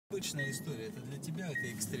Обычная история. Это для тебя это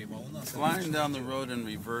экстрим, а у нас... Flying down the road in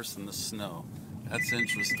reverse in the snow. That's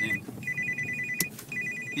interesting.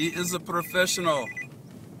 He is a professional.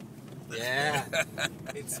 Yeah.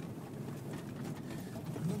 It's...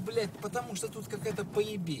 Ну, блядь, потому что тут какая-то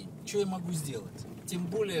поебень. Что я могу сделать? Тем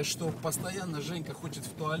более, что постоянно Женька хочет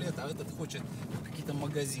в туалет, а этот хочет в какие-то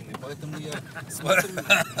магазины. Поэтому я смотрю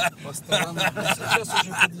по сторонам. Но сейчас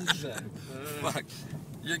уже подъезжаю. Fuck.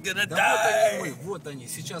 You're gonna Да die. вот они, вот они.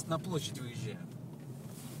 Сейчас на площадь выезжают.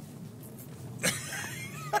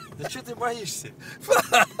 Да что ты боишься?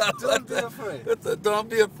 Don't be afraid. Don't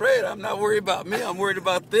be afraid. I'm not worried about me. I'm worried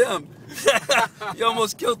about them. You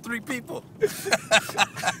almost killed 3 people.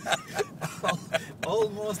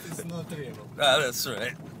 Almost it's not real. Ah, that's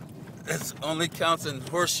right. It only counts in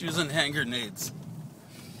horseshoes and hand grenades.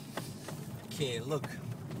 Okay, look.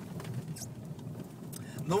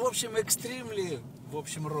 Ну, в общем, extremely, в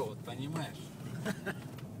общем, road, понимаешь?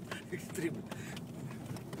 Extreme.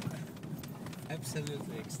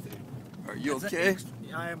 Absolutely extreme. Are you okay?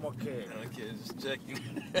 I am okay. Okay, just checking.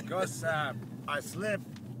 Because I slept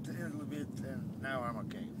a little bit and now I'm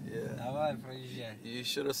okay. Yeah. Давай, проезжай. You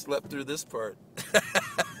should have slept through this part.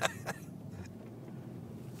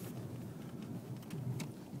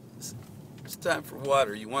 It's time for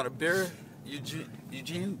water. You want a beer,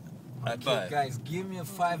 Eugene? I Okay, buy. guys, give me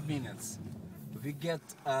 5 minutes. We get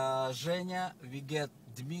Zhenya, we get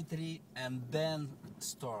Dmitry, and then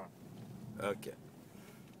store. Okay.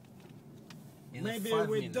 In Maybe 5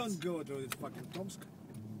 we minutes. don't go to this fucking Tomsk.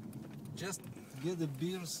 Just get the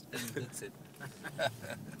beers and that's it.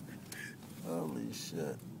 Holy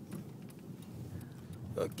shit.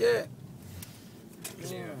 Okay.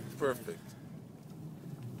 Yeah. Perfect.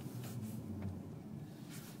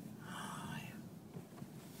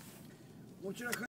 Вчера